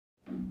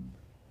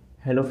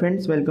Hello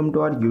friends, welcome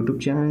to our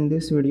YouTube channel. In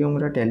this video I'm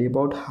going to tell you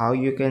about how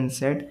you can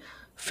set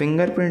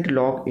fingerprint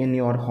lock in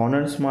your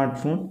Honor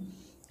smartphone.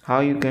 How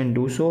you can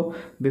do so.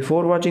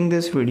 Before watching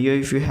this video,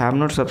 if you have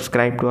not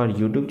subscribed to our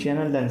YouTube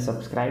channel, then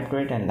subscribe to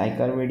it and like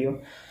our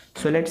video.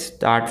 So let's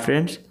start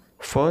friends.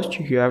 First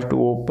you have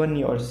to open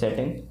your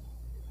setting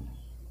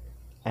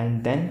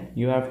and then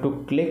you have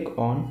to click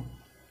on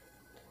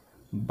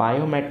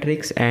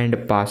biometrics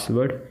and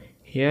password.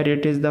 Here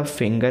it is the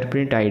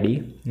fingerprint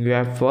ID. You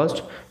have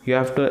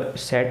to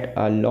set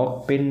a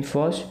lock pin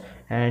first,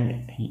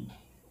 and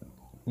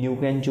you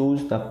can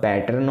choose the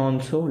pattern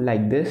also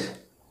like this,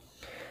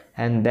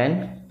 and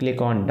then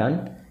click on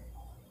done,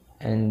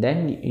 and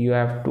then you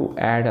have to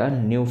add a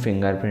new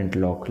fingerprint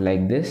lock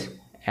like this.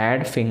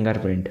 Add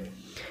fingerprint.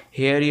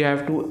 Here you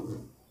have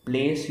to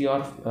place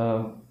your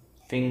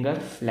finger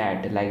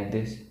flat like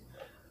this.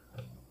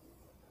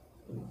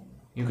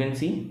 You can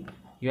see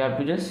you have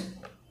to just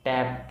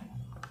tap.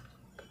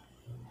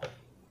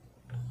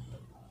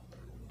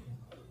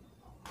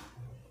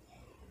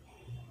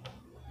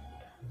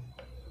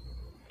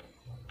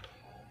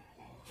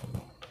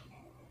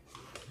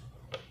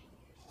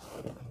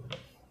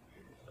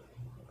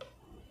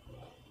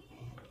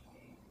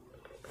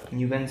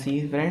 You can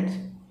see friends,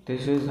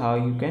 this is how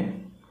you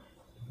can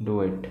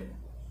do it.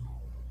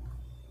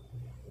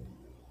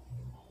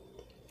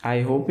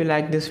 I hope you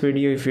like this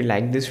video. If you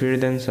like this video,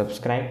 then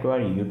subscribe to our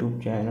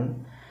YouTube channel.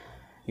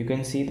 You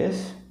can see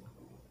this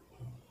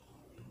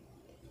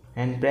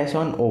and press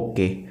on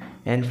OK.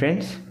 And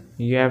friends,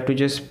 you have to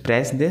just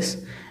press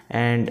this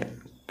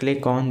and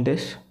click on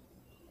this.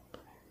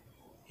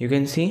 You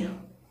can see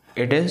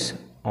it is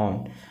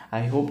on.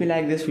 I hope you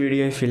like this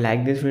video. If you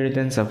like this video,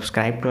 then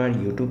subscribe to our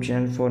YouTube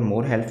channel for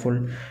more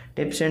helpful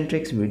tips and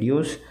tricks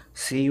videos.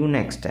 See you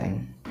next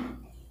time.